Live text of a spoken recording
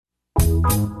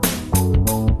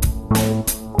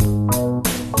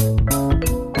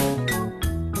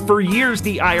For years,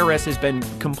 the IRS has been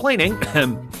complaining,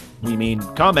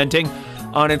 commenting,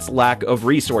 on its lack of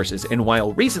resources. And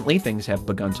while recently things have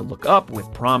begun to look up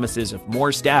with promises of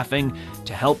more staffing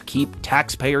to help keep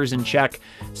taxpayers in check,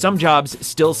 some jobs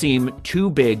still seem too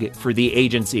big for the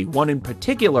agency. One in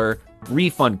particular,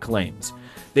 refund claims.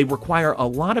 They require a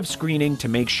lot of screening to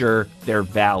make sure they're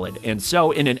valid. And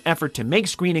so in an effort to make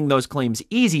screening those claims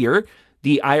easier,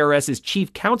 the IRS's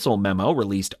chief counsel memo,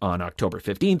 released on October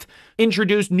 15th,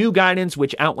 introduced new guidance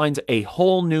which outlines a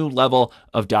whole new level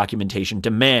of documentation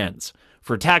demands.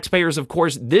 For taxpayers, of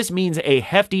course, this means a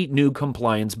hefty new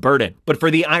compliance burden. But for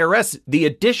the IRS, the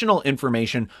additional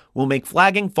information will make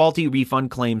flagging faulty refund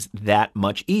claims that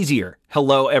much easier.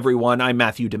 Hello, everyone. I'm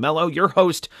Matthew DeMello, your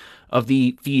host of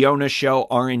the Fiona Show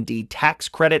R&D Tax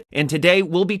Credit. And today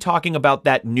we'll be talking about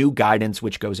that new guidance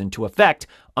which goes into effect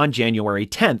on January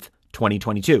 10th,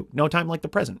 2022. No time like the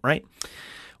present, right?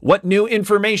 What new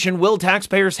information will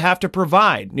taxpayers have to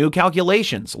provide? New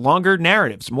calculations, longer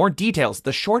narratives, more details?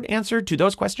 The short answer to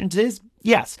those questions is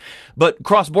yes. But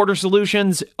CrossBorder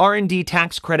Solutions R&D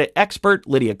tax credit expert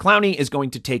Lydia Clowney is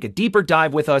going to take a deeper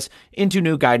dive with us into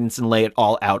new guidance and lay it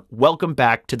all out. Welcome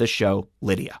back to the show,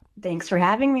 Lydia. Thanks for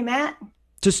having me, Matt.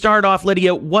 To start off,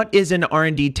 Lydia, what is an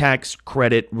R&D tax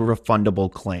credit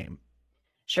refundable claim?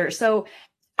 Sure. So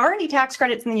R&D tax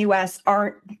credits in the U.S.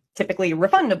 aren't typically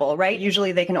refundable, right?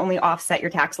 Usually they can only offset your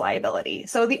tax liability.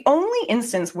 So the only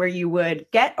instance where you would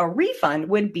get a refund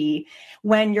would be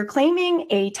when you're claiming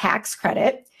a tax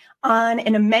credit on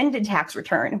an amended tax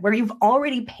return where you've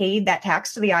already paid that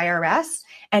tax to the IRS,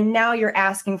 and now you're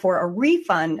asking for a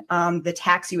refund on the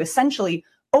tax you essentially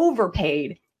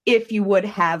overpaid if you would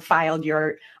have filed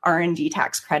your R&D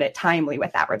tax credit timely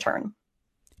with that return.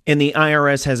 And the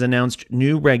IRS has announced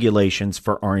new regulations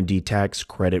for R&D tax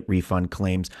credit refund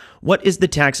claims. What is the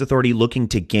tax authority looking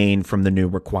to gain from the new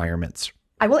requirements?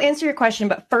 I will answer your question,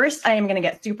 but first I am going to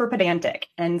get super pedantic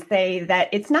and say that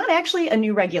it's not actually a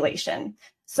new regulation.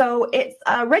 So it's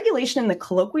a regulation in the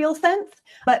colloquial sense,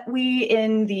 but we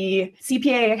in the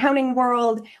CPA accounting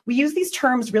world, we use these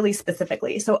terms really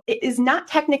specifically. So it is not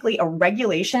technically a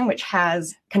regulation which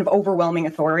has kind of overwhelming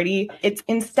authority. It's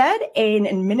instead an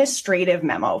administrative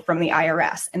memo from the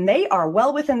IRS, and they are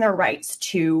well within their rights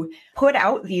to put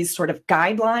out these sort of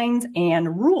guidelines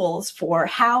and rules for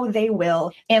how they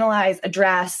will analyze,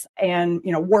 address, and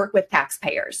work with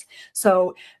taxpayers.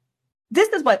 So this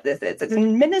is what this is. It's an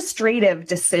administrative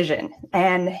decision.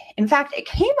 And in fact, it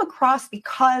came across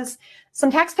because some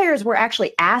taxpayers were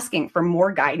actually asking for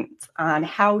more guidance on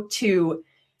how to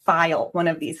file one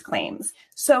of these claims.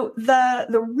 So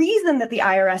the reason that the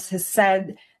IRS has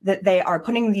said that they are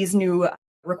putting these new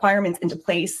requirements into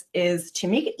place is to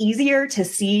make it easier to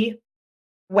see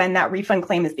when that refund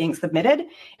claim is being submitted,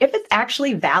 if it's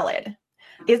actually valid.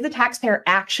 Is the taxpayer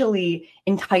actually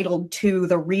entitled to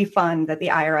the refund that the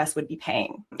IRS would be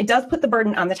paying? It does put the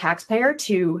burden on the taxpayer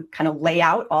to kind of lay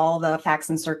out all the facts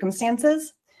and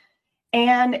circumstances.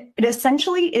 And it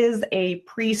essentially is a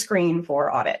pre-screen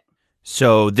for audit.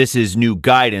 So this is new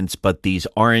guidance, but these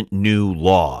aren't new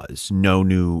laws, no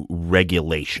new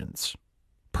regulations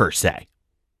per se.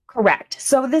 Correct.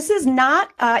 So this is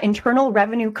not Internal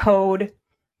Revenue Code,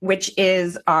 which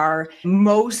is our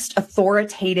most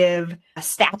authoritative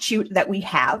statute that we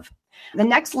have. The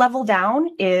next level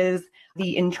down is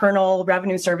the Internal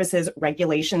Revenue Services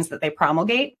regulations that they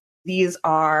promulgate. These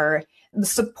are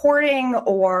supporting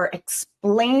or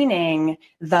explaining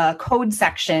the code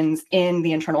sections in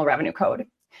the Internal Revenue Code.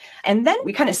 And then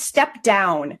we kind of step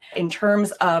down in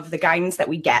terms of the guidance that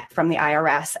we get from the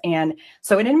IRS. And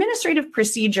so an administrative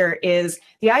procedure is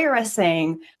the IRS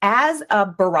saying, as a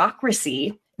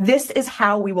bureaucracy, this is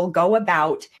how we will go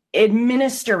about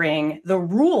administering the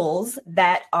rules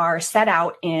that are set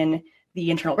out in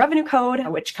the Internal Revenue Code,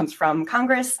 which comes from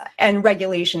Congress, and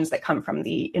regulations that come from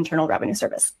the Internal Revenue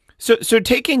Service. So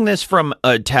taking this from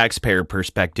a taxpayer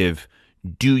perspective,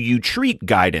 do you treat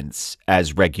guidance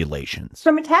as regulations?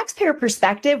 From a taxpayer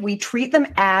perspective, we treat them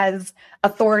as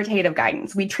authoritative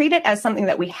guidance. We treat it as something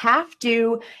that we have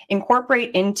to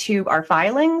incorporate into our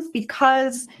filings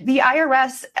because the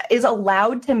IRS is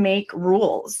allowed to make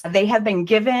rules. They have been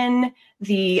given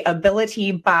the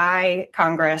ability by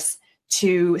Congress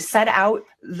to set out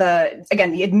the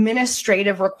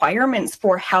administrative requirements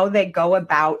for how they go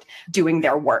about doing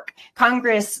their work.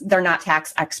 Congress, they're not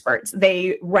tax experts.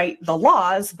 They write the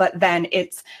laws, but then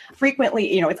it's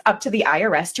frequently, it's up to the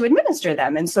IRS to administer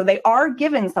them. And so they are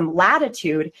given some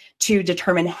latitude to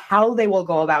determine how they will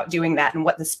go about doing that and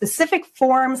what the specific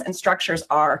forms and structures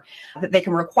are that they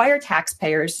can require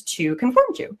taxpayers to conform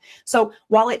to. So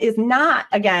while it is not,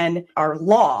 again, our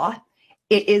law,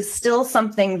 it is still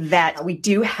something that we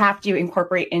do have to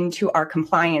incorporate into our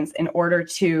compliance in order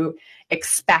to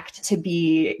expect to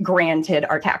be granted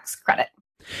our tax credit.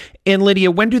 And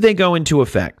Lydia, when do they go into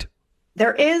effect?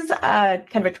 There is a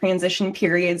kind of a transition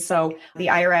period. So the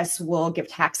IRS will give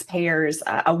taxpayers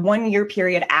a 1-year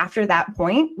period after that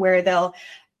point where they'll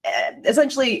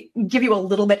essentially give you a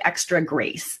little bit extra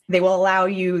grace. They will allow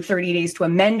you 30 days to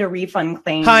amend a refund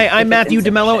claim. Hi, I'm Matthew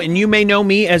DeMello, and you may know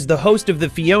me as the host of the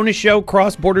Fiona Show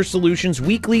CrossBorder Solutions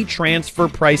weekly transfer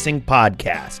pricing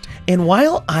podcast. And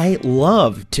while I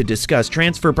love to discuss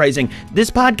transfer pricing,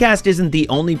 this podcast isn't the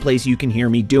only place you can hear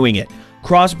me doing it.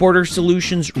 CrossBorder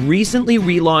Solutions recently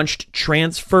relaunched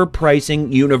Transfer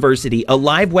Pricing University, a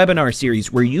live webinar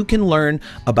series where you can learn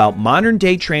about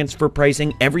modern-day transfer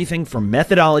pricing, everything from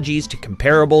methodologies to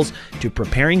comparables to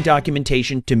preparing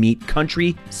documentation to meet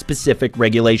country-specific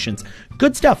regulations.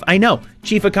 Good stuff, I know.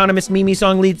 Chief Economist Mimi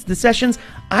Song leads the sessions.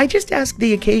 I just ask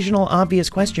the occasional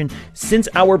obvious question. Since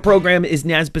our program is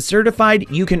NASBA certified,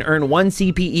 you can earn 1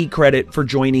 CPE credit for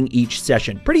joining each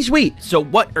session. Pretty sweet. So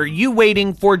what are you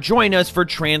waiting for? Join us for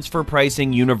Transfer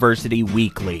Pricing University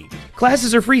Weekly.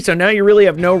 Classes are free, so now you really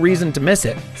have no reason to miss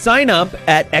it. Sign up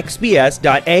at xbs.ai/TPU.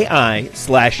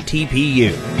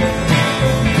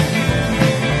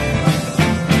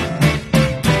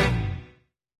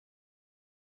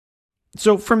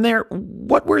 So from there,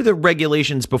 what were the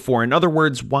regulations before? In other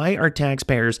words, why are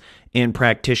taxpayers and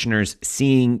practitioners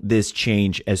seeing this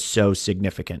change as so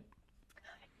significant?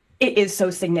 It is so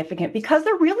significant because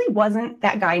there really wasn't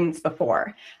that guidance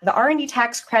before. The R&D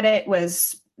tax credit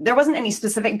there wasn't any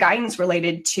specific guidance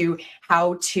related to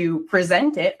how to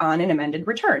present it on an amended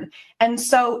return. And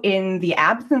so in the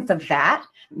absence of that,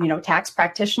 tax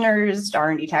practitioners,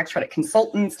 R&D tax credit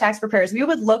consultants, tax preparers, we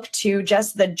would look to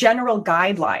just the general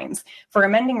guidelines for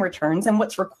amending returns and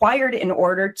what's required in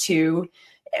order to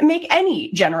make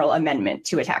any general amendment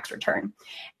to a tax return.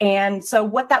 And so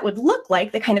what that would look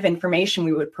like, the kind of information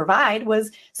we would provide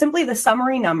was simply the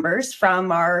summary numbers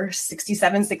from our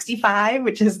 6765,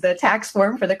 which is the tax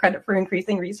form for the credit for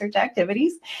increasing research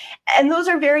activities. And those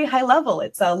are very high level.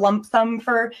 It's a lump sum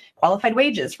for qualified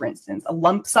wages, for instance, a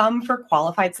lump sum for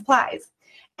qualified supplies.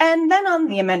 And then on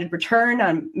the amended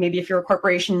return, maybe if you're a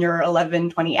corporation, you're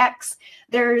 1120X,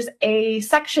 there's a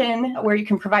section where you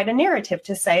can provide a narrative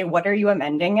to say, what are you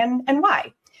amending and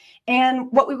why?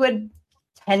 And what we would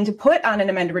tend to put on an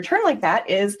amended return like that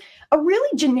is a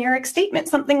really generic statement,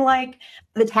 something like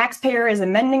the taxpayer is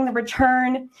amending the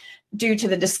return due to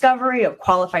the discovery of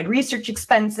qualified research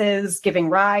expenses, giving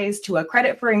rise to a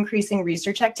credit for increasing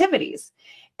research activities.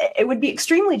 It would be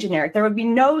extremely generic. There would be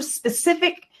no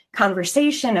specific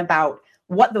conversation about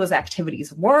what those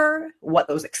activities were, what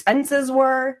those expenses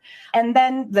were, and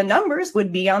then the numbers would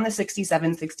be on the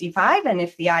 6765. And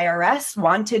if the IRS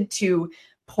wanted to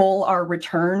pull our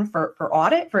return for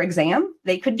audit, for exam,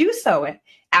 they could do so,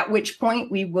 at which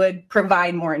point we would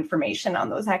provide more information on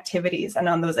those activities and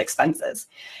on those expenses.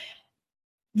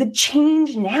 The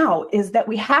change now is that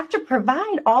we have to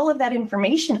provide all of that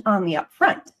information on the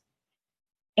upfront.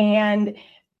 And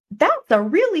that's a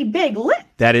really big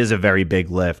lift. That is a very big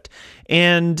lift.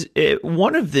 And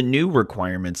one of the new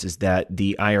requirements is that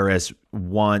the IRS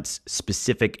wants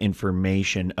specific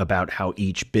information about how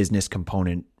each business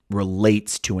component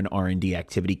relates to an R&D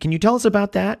activity. Can you tell us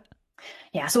about that?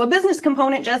 Yeah, so a business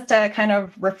component, just to kind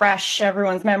of refresh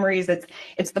everyone's memories,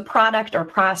 it's the product or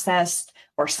process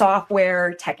or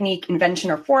software, technique,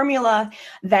 invention, or formula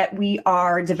that we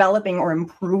are developing or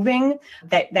improving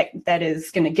that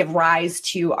is going to give rise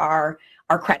to our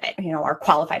credit, our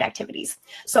qualified activities.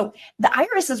 So the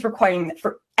IRS is requiring that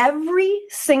for every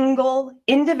single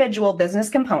individual business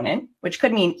component, which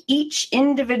could mean each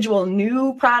individual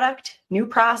new product, new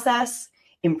process,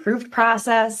 improved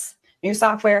process, new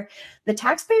software, the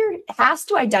taxpayer has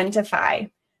to identify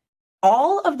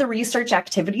all of the research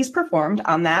activities performed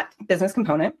on that business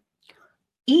component,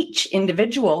 each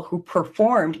individual who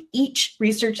performed each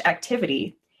research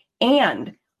activity,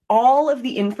 and all of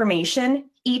the information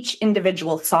each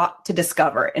individual sought to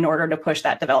discover in order to push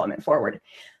that development forward.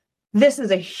 This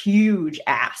is a huge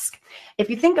ask. If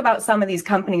you think about some of these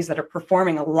companies that are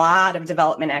performing a lot of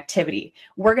development activity,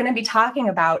 we're going to be talking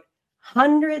about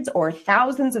hundreds or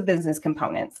thousands of business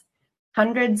components,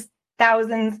 hundreds,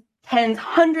 thousands, tens,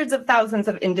 hundreds of thousands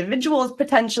of individuals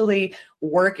potentially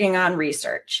working on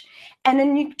research. And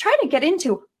then you try to get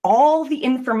into all the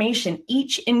information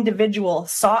each individual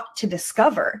sought to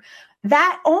discover.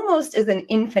 That almost is an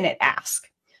infinite ask.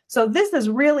 So this is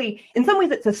really, in some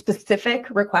ways, it's a specific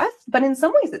request, but in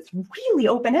some ways, it's really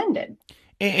open-ended.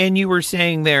 And you were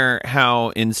saying there how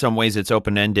in some ways it's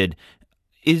open-ended.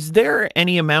 Is there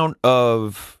any amount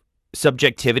of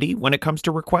subjectivity when it comes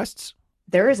to requests?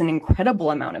 There is an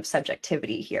incredible amount of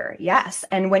subjectivity here, yes.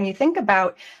 And when you think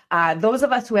about those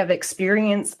of us who have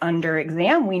experience under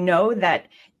exam, we know that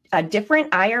a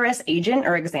different IRS agent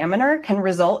or examiner can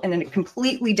result in a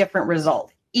completely different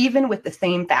result, even with the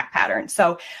same fact pattern.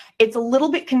 So it's a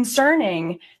little bit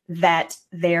concerning that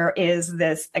there is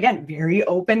this, again, very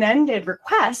open-ended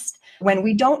request when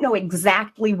we don't know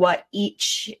exactly what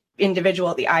each individual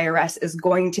at the IRS is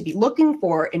going to be looking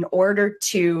for in order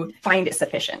to find it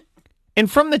sufficient. And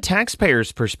from the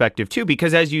taxpayer's perspective, too,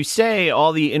 because as you say,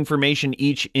 all the information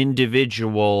each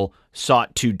individual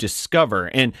sought to discover.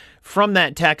 And from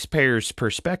that taxpayer's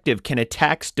perspective, can a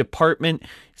tax department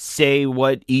say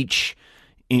what each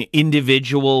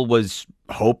individual was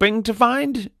hoping to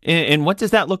find? And what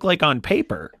does that look like on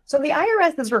paper? So the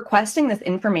IRS is requesting this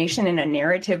information in a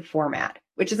narrative format,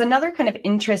 which is another kind of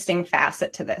interesting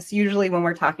facet to this. Usually when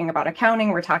we're talking about accounting,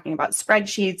 we're talking about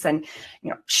spreadsheets and,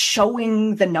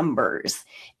 showing the numbers.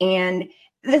 And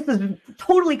this is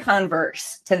totally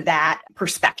converse to that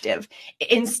perspective.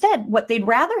 Instead, what they'd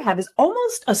rather have is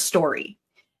almost a story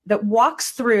that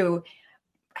walks through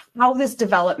how this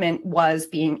development was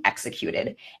being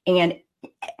executed. And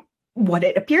what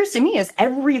it appears to me is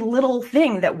every little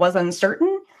thing that was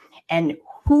uncertain and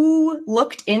who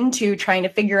looked into trying to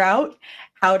figure out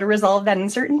how to resolve that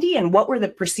uncertainty and what were the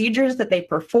procedures that they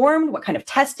performed, what kind of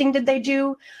testing did they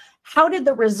do, how did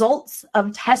the results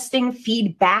of testing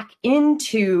feed back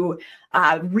into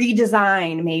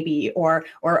redesign maybe or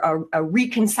a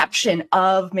reconception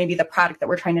of maybe the product that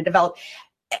we're trying to develop.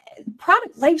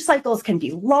 Product life cycles can be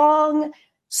long.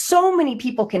 So many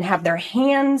people can have their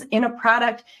hands in a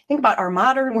product. Think about our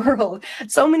modern world.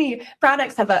 So many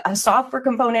products have a software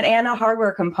component and a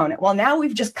hardware component. Well, now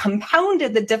we've just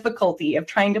compounded the difficulty of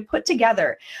trying to put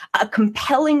together a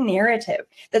compelling narrative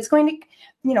that's going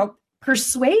to,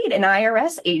 persuade an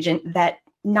IRS agent that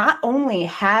not only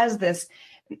has this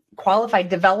qualified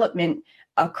development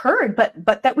occurred,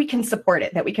 but that we can support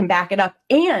it, that we can back it up,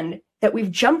 and that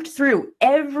we've jumped through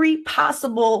every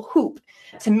possible hoop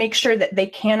to make sure that they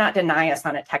cannot deny us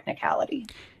on a technicality.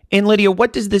 And Lydia,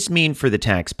 what does this mean for the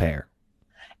taxpayer?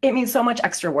 It means so much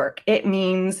extra work. It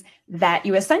means that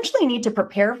you essentially need to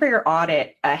prepare for your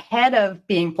audit ahead of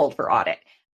being pulled for audit.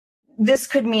 This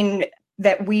could mean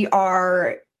that we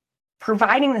are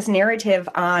providing this narrative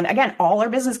on, again, all our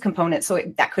business components. So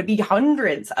that could be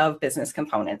hundreds of business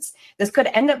components. This could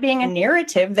end up being a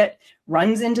narrative that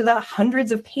runs into the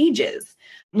hundreds of pages.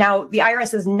 Now, the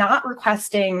IRS is not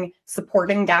requesting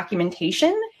supporting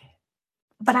documentation,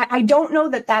 but I don't know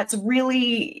that that's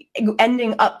really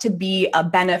ending up to be a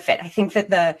benefit. I think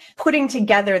that the putting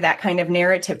together that kind of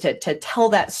narrative to tell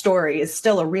that story is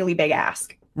still a really big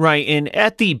ask. Right. And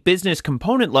at the business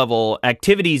component level,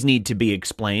 activities need to be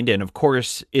explained. And of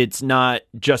course, it's not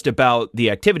just about the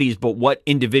activities, but what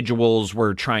individuals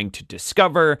were trying to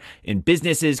discover. And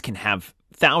businesses can have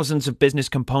thousands of business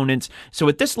components. So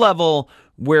at this level,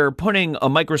 we're putting a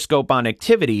microscope on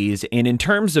activities. And in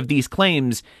terms of these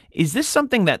claims, is this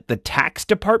something that the tax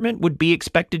department would be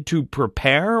expected to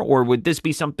prepare? Or would this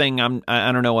be something,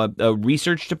 a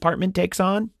research department takes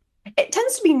on? It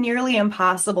tends to be nearly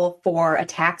impossible for a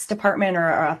tax department or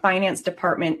a finance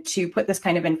department to put this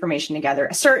kind of information together.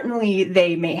 Certainly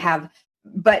they may have,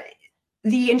 but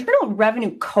the Internal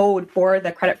Revenue Code for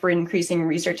the credit for increasing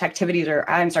research activities,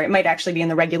 it might actually be in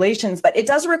the regulations, but it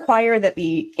does require that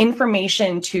the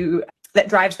information that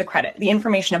drives the credit, the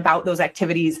information about those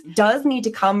activities does need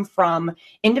to come from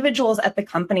individuals at the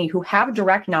company who have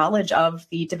direct knowledge of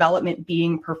the development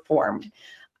being performed.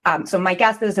 So my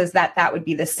guess is that would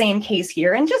be the same case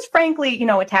here. And just frankly,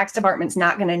 a tax department's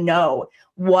not going to know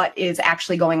what is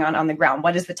actually going on the ground.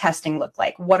 What does the testing look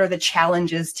like? What are the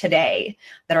challenges today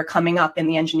that are coming up in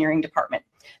the engineering department?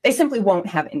 They simply won't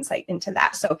have insight into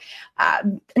that. So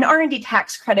an R&D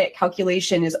tax credit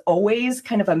calculation is always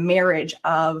kind of a marriage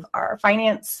of our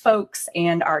finance folks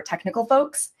and our technical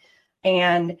folks.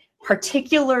 And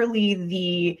particularly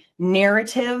the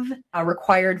narrative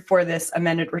required for this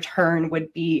amended return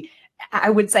would be, I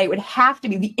would say it would have to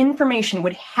be, the information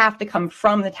would have to come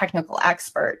from the technical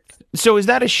experts. So is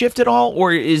that a shift at all,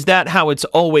 or is that how it's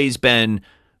always been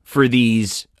for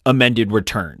these amended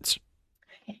returns?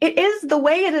 It is the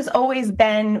way it has always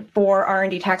been for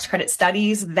R&D tax credit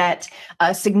studies, that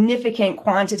a significant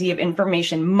quantity of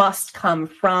information must come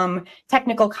from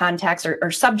technical contacts or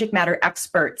subject matter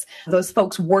experts, those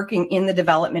folks working in the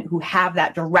development who have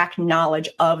that direct knowledge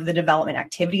of the development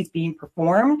activities being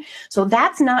performed. So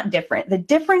that's not different. The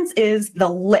difference is the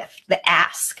lift, the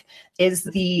ask, is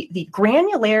the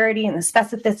granularity and the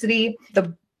specificity,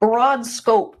 the broad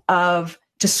scope of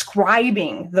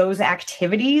describing those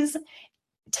activities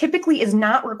typically is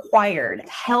not required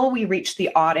until we reach the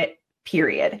audit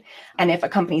period. And if a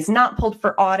company's not pulled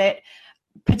for audit,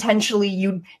 potentially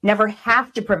you never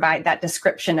have to provide that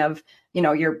description of,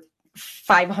 your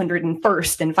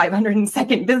 501st and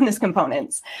 502nd business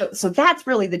components. So that's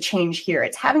really the change here.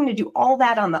 It's having to do all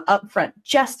that on the upfront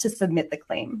just to submit the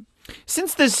claim.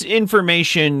 Since this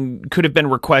information could have been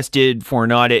requested for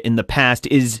an audit in the past,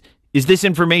 is this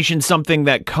information something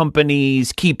that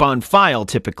companies keep on file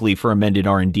typically for amended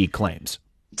R&D claims?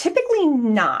 Typically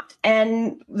not.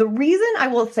 And the reason I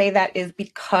will say that is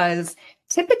because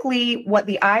typically what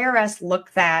the IRS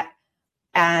looks at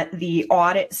the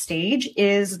audit stage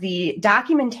is the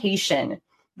documentation,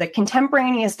 the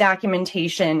contemporaneous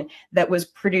documentation that was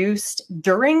produced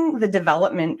during the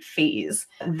development phase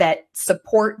that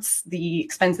supports the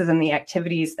expenses and the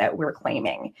activities that we're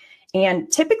claiming.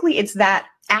 And typically it's that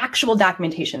actual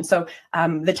documentation. So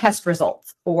the test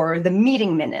results or the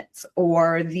meeting minutes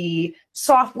or the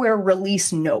software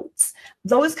release notes,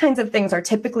 those kinds of things are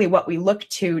typically what we look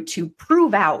to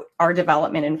prove out our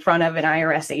development in front of an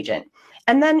IRS agent.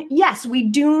 And then, yes, we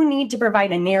do need to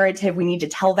provide a narrative. We need to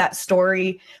tell that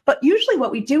story. But usually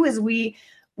what we do is we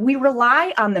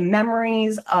rely on the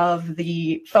memories of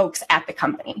the folks at the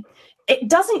company. It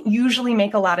doesn't usually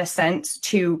make a lot of sense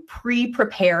to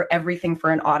pre-prepare everything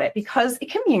for an audit because it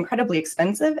can be incredibly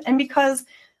expensive and because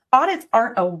audits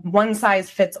aren't a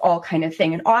one-size-fits-all kind of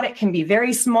thing. An audit can be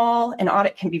very small, an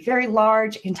audit can be very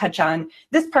large. It can touch on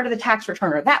this part of the tax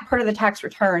return or that part of the tax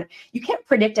return. You can't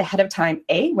predict ahead of time,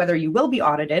 A, whether you will be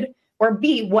audited, or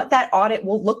B, what that audit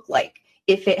will look like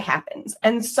if it happens.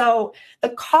 And so the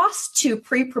cost to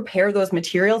pre-prepare those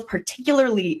materials,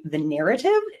 particularly the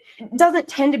narrative, doesn't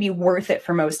tend to be worth it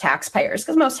for most taxpayers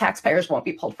because most taxpayers won't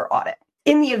be pulled for audit.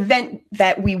 In the event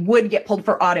that we would get pulled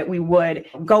for audit, we would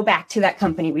go back to that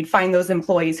company. We'd find those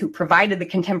employees who provided the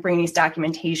contemporaneous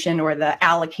documentation or the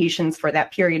allocations for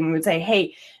that period, and we would say,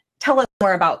 hey, tell us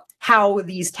more about how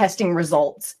these testing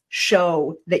results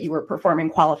show that you were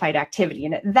performing qualified activity.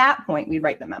 And at that point, we'd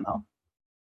write the memo.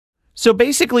 So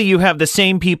basically you have the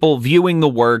same people viewing the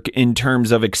work in terms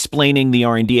of explaining the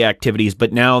R&D activities,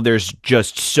 but now there's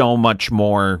just so much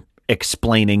more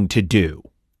explaining to do.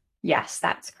 Yes,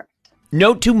 that's correct.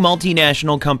 Note to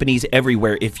multinational companies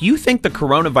everywhere, if you think the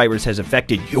coronavirus has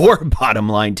affected your bottom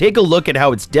line, take a look at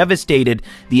how it's devastated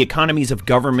the economies of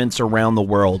governments around the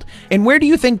world. And where do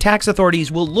you think tax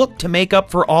authorities will look to make up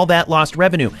for all that lost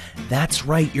revenue? That's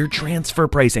right, your transfer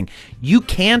pricing. You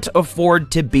can't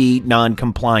afford to be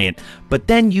non-compliant, but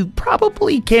then you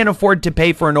probably can't afford to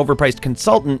pay for an overpriced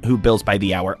consultant who bills by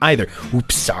the hour either.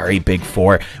 Oops, sorry, Big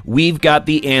Four. We've got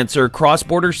the answer.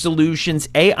 CrossBorder Solutions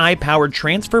AI-powered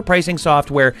transfer pricing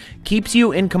software keeps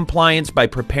you in compliance by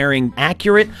preparing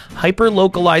accurate,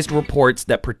 hyper-localized reports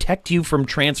that protect you from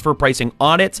transfer pricing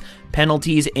audits,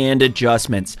 penalties, and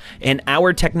adjustments. And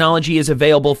our technology is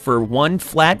available for one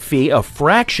flat fee, a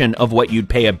fraction of what you'd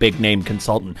pay a big-name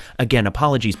consultant. Again,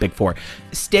 apologies, Big Four.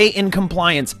 Stay in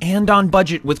compliance and on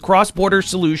budget with CrossBorder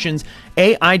Solutions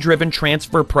AI-driven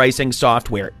transfer pricing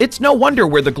software. It's no wonder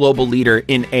we're the global leader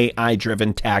in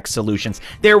AI-driven tax solutions.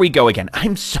 There we go again.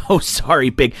 I'm so sorry,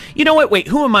 Big. You know what? Wait,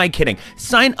 who am I kidding?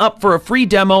 Sign up for a free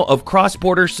demo of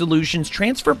CrossBorder Solutions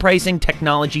transfer pricing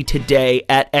technology today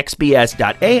at xbs.ai/TP.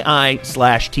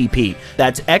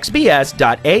 That's xbs.ai/TP.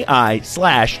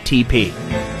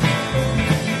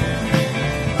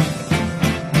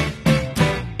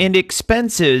 And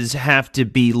expenses have to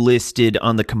be listed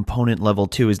on the component level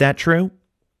too. Is that true?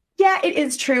 Yeah, it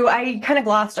is true. I kind of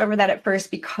glossed over that at first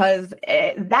because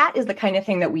that is the kind of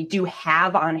thing that we do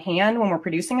have on hand when we're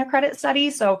producing a credit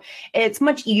study. So it's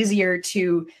much easier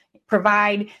to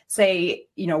provide, say,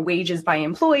 wages by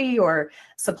employee or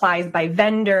supplies by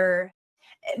vendor.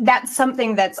 That's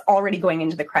something that's already going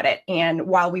into the credit. And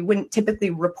while we wouldn't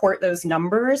typically report those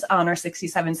numbers on our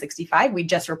 6765, we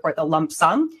just report the lump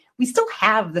sum. We still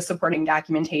have the supporting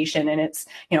documentation, and it's,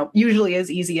 usually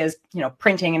as easy as,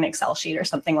 printing an Excel sheet or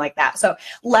something like that. So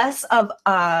less of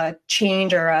a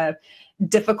change or a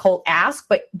difficult ask,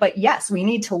 but yes, we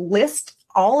need to list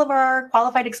all of our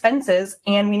qualified expenses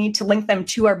and we need to link them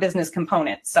to our business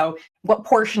components. So what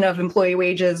portion of employee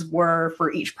wages were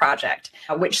for each project,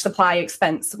 which supply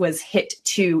expense was hit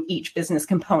to each business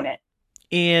component.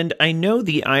 And I know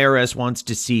the IRS wants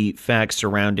to see facts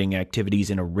surrounding activities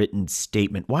in a written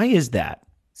statement. Why is that?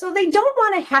 So they don't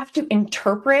want to have to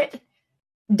interpret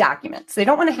documents. They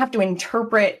don't want to have to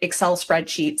interpret Excel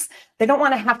spreadsheets. They don't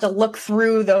want to have to look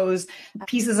through those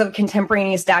pieces of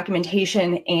contemporaneous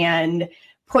documentation and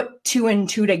put two and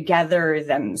two together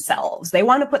themselves. They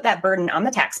want to put that burden on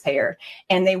the taxpayer,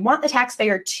 and they want the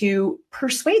taxpayer to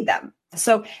persuade them.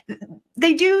 So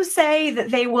they do say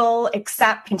that they will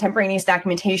accept contemporaneous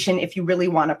documentation if you really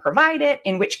want to provide it,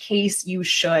 in which case you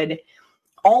should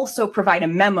also provide a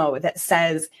memo that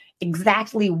says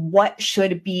exactly what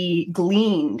should be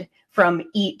gleaned from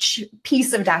each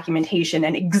piece of documentation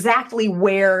and exactly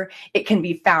where it can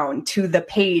be found to the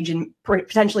page and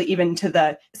potentially even to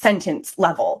the sentence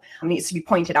level. It needs to be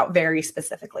pointed out very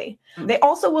specifically. They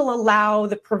also will allow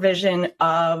the provision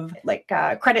of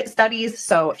credit studies.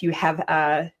 So if you have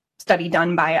a study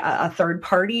done by a third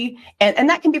party, and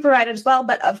that can be provided as well.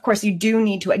 But of course, you do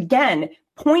need to, again,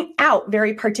 point out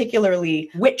very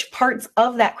particularly which parts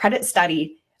of that credit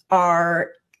study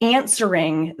are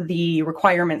answering the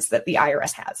requirements that the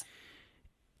IRS has.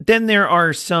 Then there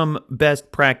are some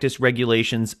best practice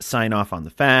regulations: sign off on the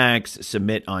facts,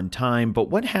 submit on time. But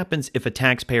what happens if a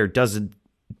taxpayer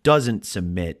doesn't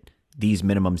submit these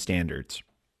minimum standards?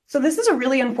 So this is a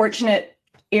really unfortunate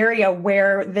area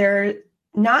where they're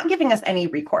not giving us any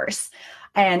recourse.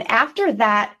 And after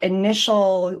that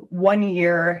initial 1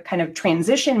 year kind of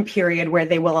transition period where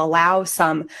they will allow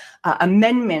some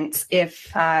amendments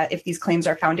if these claims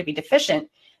are found to be deficient,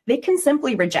 they can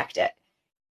simply reject it.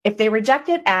 If they reject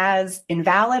it as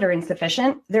invalid or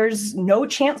insufficient, there's no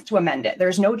chance to amend it.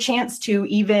 There's no chance to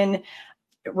even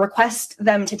request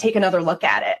them to take another look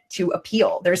at it, to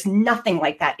appeal. There's nothing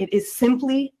like that. It is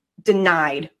simply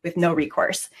denied with no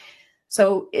recourse.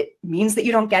 So it means that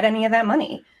you don't get any of that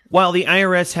money. While the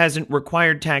IRS hasn't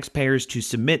required taxpayers to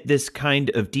submit this kind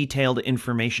of detailed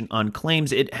information on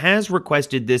claims, it has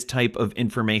requested this type of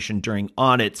information during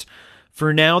audits.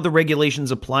 For now, the regulations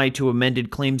apply to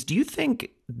amended claims. Do you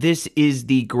think this is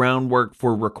the groundwork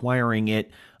for requiring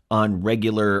it on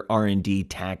regular R&D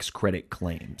tax credit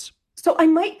claims? So I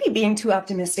might be being too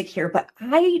optimistic here, but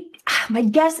my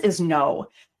guess is no.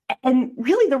 And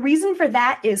really the reason for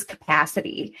that is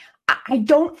capacity. I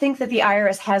don't think that the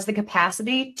IRS has the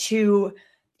capacity to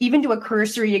even do a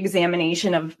cursory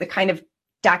examination of the kind of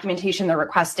documentation they're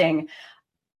requesting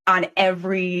on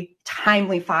every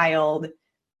timely filed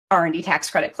R&D tax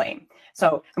credit claim.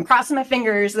 So I'm crossing my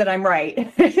fingers that I'm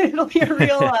right. It'll be a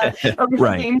real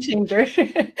right. game changer.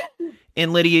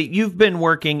 And Lydia, you've been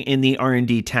working in the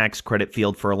R&D tax credit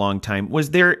field for a long time.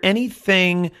 Was there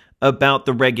anything about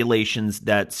the regulations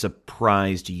that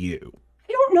surprised you?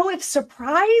 I don't know if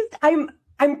surprised.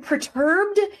 I'm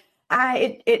perturbed.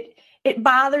 It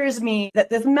bothers me that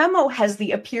this memo has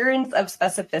the appearance of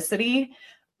specificity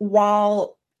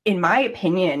while, in my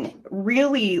opinion,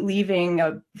 really leaving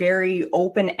a very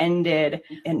open-ended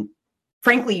and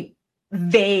frankly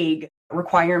vague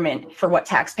requirement for what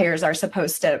taxpayers are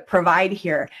supposed to provide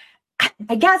here.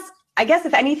 I guess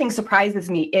if anything surprises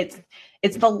me,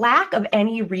 it's the lack of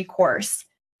any recourse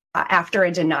after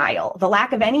a denial, the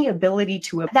lack of any ability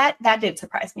to, that did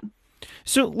surprise me.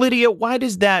 So Lydia, why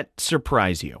does that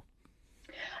surprise you?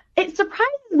 It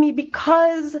surprises me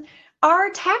because our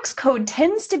tax code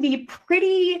tends to be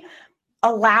pretty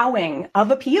allowing of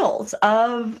appeals,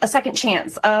 of a second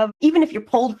chance, of even if you're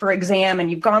pulled for exam and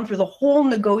you've gone through the whole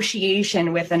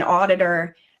negotiation with an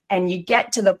auditor and you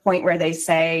get to the point where they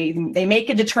say, they make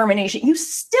a determination, you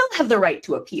still have the right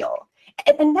to appeal.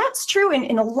 And that's true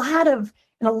in a lot of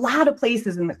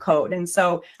places in the code. And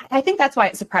so I think that's why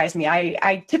it surprised me.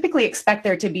 I typically expect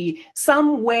there to be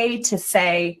some way to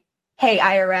say, hey,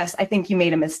 IRS, I think you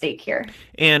made a mistake here.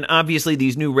 And obviously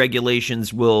these new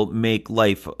regulations will make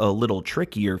life a little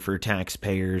trickier for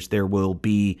taxpayers. There will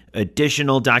be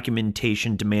additional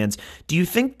documentation demands. Do you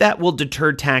think that will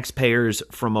deter taxpayers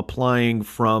from applying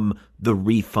from the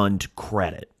refund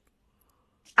credit?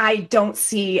 I don't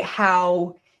see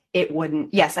how it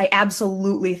wouldn't. Yes, I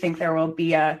absolutely think there will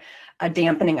be a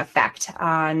dampening effect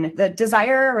on the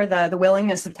desire or the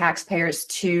willingness of taxpayers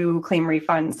to claim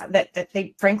refunds that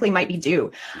they frankly might be due.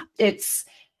 It's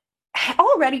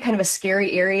already kind of a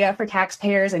scary area for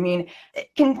taxpayers. I mean,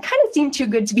 it can kind of seem too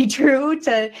good to be true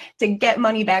to get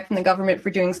money back from the government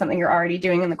for doing something you're already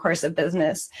doing in the course of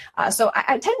business. So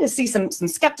I tend to see some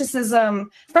skepticism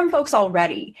from folks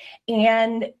already.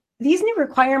 And these new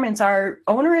requirements are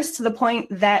onerous to the point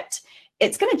that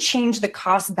it's going to change the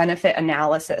cost benefit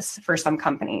analysis for some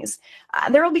companies.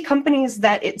 There will be companies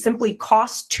that it simply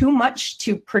costs too much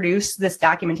to produce this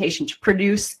documentation, to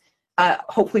produce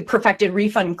hopefully perfected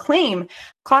refund claim,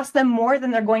 costs them more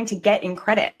than they're going to get in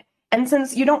credit. And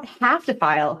since you don't have to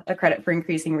file a credit for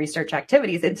increasing research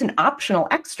activities, it's an optional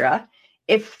extra.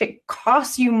 If it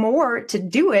costs you more to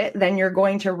do it than you're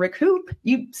going to recoup,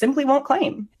 you simply won't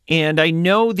claim. And I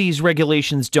know these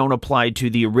regulations don't apply to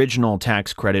the original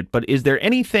tax credit, but is there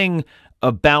anything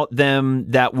about them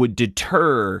that would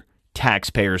deter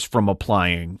taxpayers from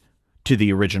applying to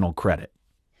the original credit?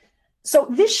 So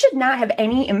this should not have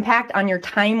any impact on your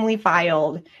timely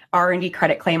filed R&D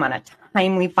credit claim on a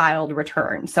timely filed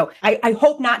return. So I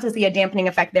hope not to see a dampening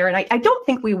effect there. And I don't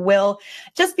think we will,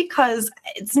 just because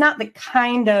it's not the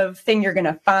kind of thing you're going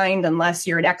to find unless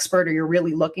you're an expert or you're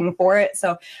really looking for it.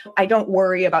 So I don't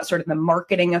worry about sort of the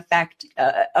marketing effect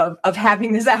of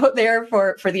having this out there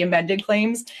for the amended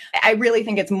claims. I really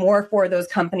think it's more for those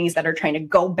companies that are trying to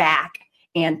go back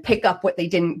and pick up what they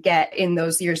didn't get in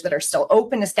those years that are still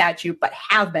open to statute but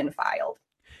have been filed.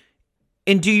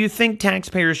 And do you think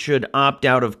taxpayers should opt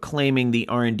out of claiming the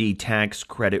R&D tax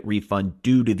credit refund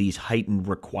due to these heightened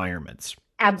requirements?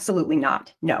 Absolutely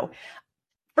not. No.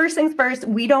 First things first,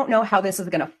 we don't know how this is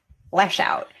going to flesh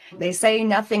out. They say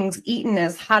nothing's eaten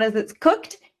as hot as it's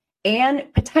cooked,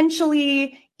 and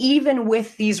potentially even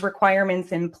with these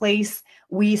requirements in place,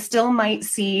 we still might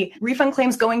see refund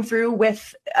claims going through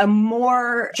with a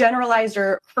more generalized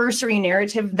or cursory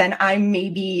narrative than I may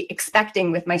be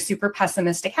expecting with my super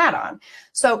pessimistic hat on.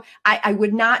 So I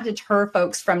would not deter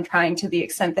folks from trying, to the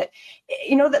extent that,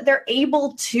 that they're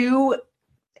able to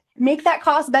make that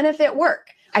cost benefit work.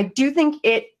 I do think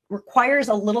it requires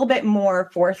a little bit more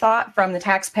forethought from the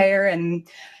taxpayer and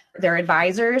their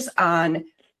advisors on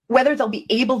whether they'll be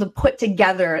able to put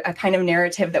together a kind of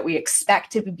narrative that we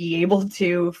expect to be able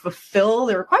to fulfill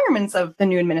the requirements of the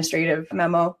new administrative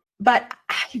memo. But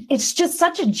it's just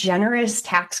such a generous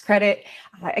tax credit.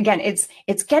 Again,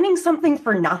 it's getting something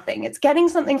for nothing. It's getting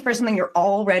something for something you're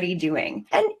already doing.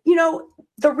 And,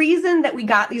 the reason that we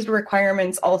got these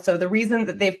requirements, also the reason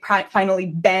that they've finally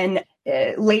been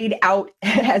laid out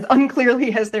as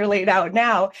unclearly as they're laid out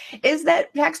now, is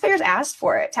that taxpayers asked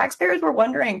for it. Taxpayers were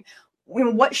wondering,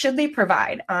 what should they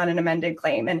provide on an amended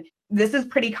claim? And this is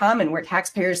pretty common, where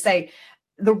taxpayers say,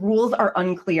 the rules are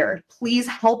unclear. Please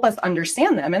help us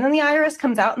understand them. And then the IRS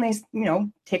comes out and they,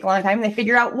 take a long time and they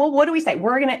figure out, well, what do we say?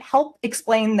 We're going to help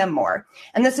explain them more.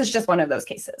 And this is just one of those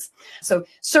cases. So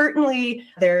certainly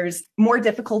there's more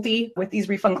difficulty with these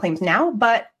refund claims now,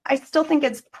 but I still think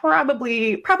it's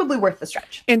probably worth the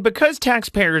stretch. And because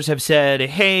taxpayers have said,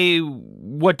 hey,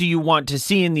 what do you want to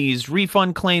see in these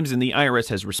refund claims? And the IRS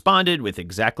has responded with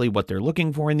exactly what they're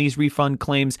looking for in these refund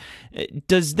claims.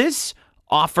 Does this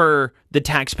offer the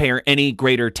taxpayer any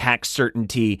greater tax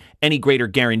certainty, any greater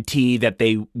guarantee that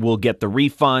they will get the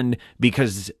refund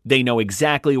because they know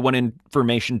exactly what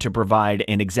information to provide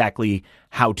and exactly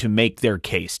how to make their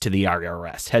case to the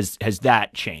IRS? Has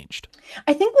that changed?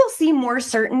 I think we'll see more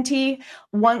certainty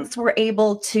once we're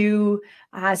able to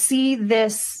see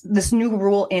this new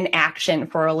rule in action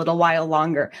for a little while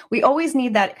longer. We always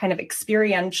need that kind of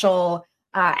experiential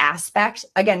aspect,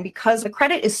 again, because the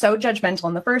credit is so judgmental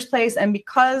in the first place, and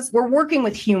because we're working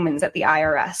with humans at the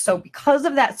IRS. So because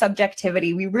of that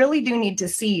subjectivity, we really do need to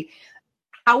see,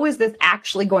 how is this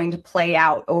actually going to play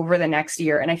out over the next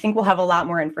year? And I think we'll have a lot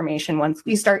more information once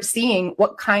we start seeing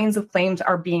what kinds of claims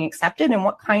are being accepted and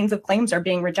what kinds of claims are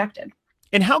being rejected.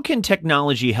 And how can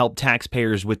technology help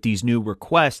taxpayers with these new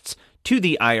requests to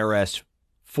the IRS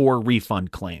for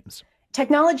refund claims?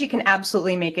 Technology can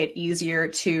absolutely make it easier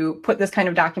to put this kind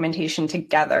of documentation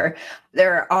together.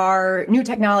 There are new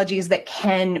technologies that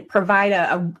can provide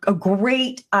a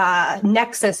great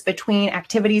nexus between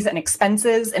activities and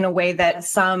expenses in a way that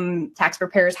some tax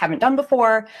preparers haven't done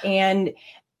before. And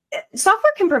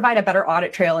software can provide a better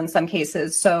audit trail in some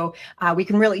cases. So we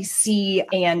can really see,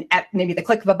 and at maybe the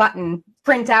click of a button,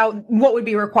 print out what would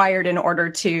be required in order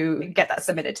to get that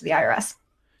submitted to the IRS.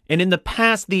 And in the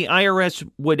past, the IRS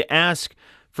would ask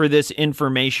for this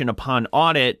information upon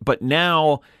audit, but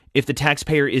now if the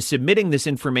taxpayer is submitting this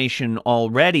information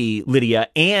already, Lydia,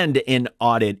 and an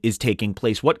audit is taking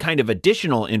place, what kind of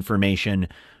additional information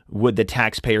would the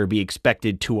taxpayer be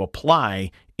expected to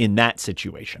apply in that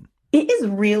situation? It is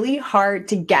really hard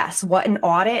to guess what an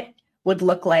audit would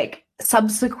look like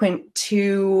subsequent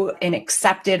to an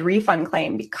accepted refund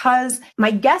claim, because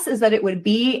my guess is that it would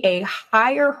be a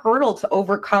higher hurdle to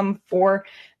overcome for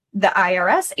the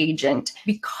IRS agent,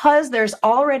 because there's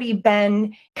already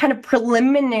been kind of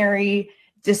preliminary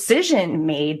decision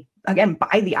made again,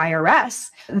 by the IRS,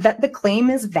 that the claim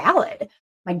is valid.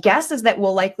 My guess is that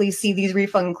we'll likely see these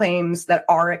refund claims that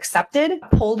are accepted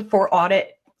pulled for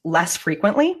audit less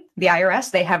frequently. The IRS,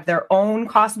 they have their own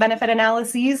cost benefit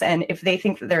analyses. And if they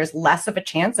think that there is less of a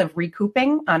chance of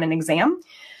recouping on an exam,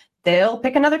 they'll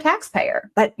pick another taxpayer.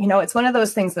 But, it's one of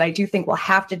those things that I do think we'll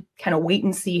have to kind of wait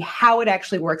and see how it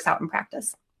actually works out in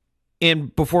practice.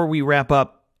 And before we wrap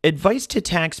up, advice to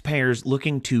taxpayers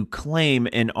looking to claim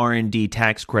an R&D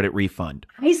tax credit refund.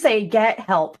 I say get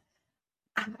help.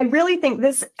 I really think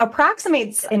this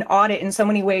approximates an audit in so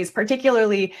many ways,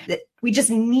 particularly that we just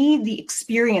need the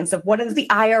experience of what is the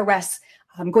IRS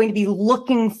going to be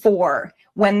looking for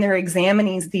when they're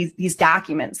examining these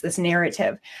documents, this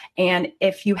narrative. And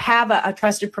if you have a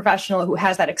trusted professional who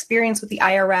has that experience with the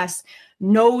IRS,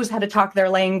 knows how to talk their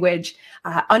language,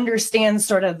 understands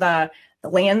sort of the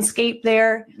landscape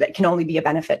there, that can only be a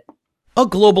benefit. A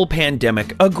global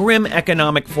pandemic, a grim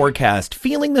economic forecast,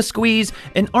 feeling the squeeze,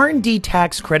 an R&D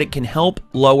tax credit can help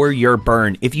lower your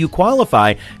burn. If you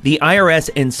qualify, the IRS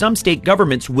and some state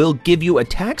governments will give you a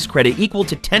tax credit equal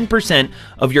to 10%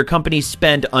 of your company's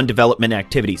spend on development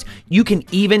activities. You can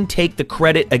even take the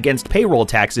credit against payroll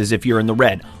taxes if you're in the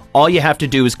red. All you have to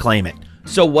do is claim it.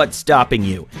 So what's stopping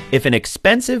you? If an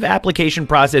expensive application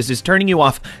process is turning you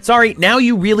off, sorry, now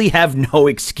you really have no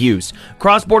excuse.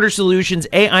 CrossBorder Solutions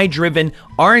AI-driven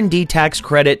R&D tax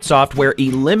credit software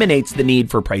eliminates the need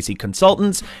for pricey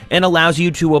consultants and allows you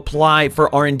to apply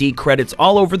for R&D credits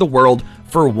all over the world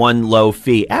for one low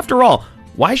fee. After all,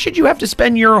 why should you have to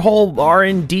spend your whole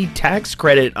R&D tax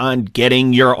credit on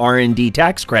getting your R&D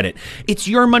tax credit? It's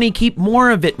your money. Keep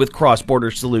more of it with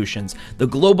CrossBorder Solutions, the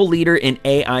global leader in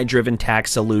AI-driven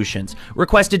tax solutions.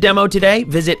 Request a demo today.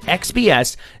 Visit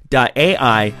xbs.ai/RD.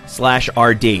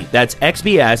 That's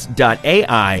xbs.ai/RD.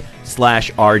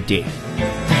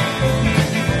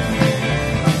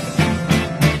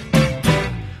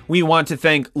 We want to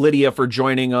thank Lydia for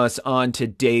joining us on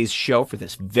today's show for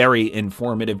this very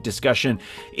informative discussion.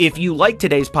 If you like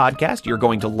today's podcast, you're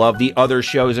going to love the other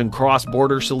shows in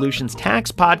CrossBorder Solutions Tax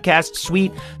Podcast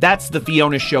Suite. That's the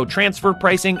Fiona Show Transfer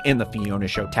Pricing and the Fiona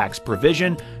Show Tax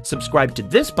Provision. Subscribe to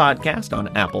this podcast on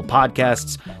Apple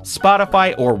Podcasts,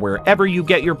 Spotify, or wherever you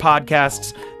get your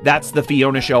podcasts. That's the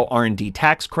Fiona Show R&D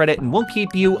Tax Credit, and we'll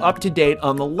keep you up to date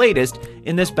on the latest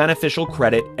in this beneficial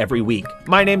credit every week.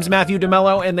 My name's Matthew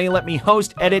DeMello, and they let me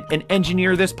host, edit, and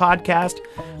engineer this podcast.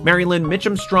 Marilyn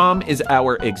Mitchum-Strom is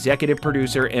our executive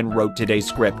producer and wrote today's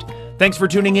script. Thanks for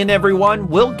tuning in, everyone.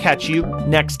 We'll catch you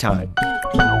next time.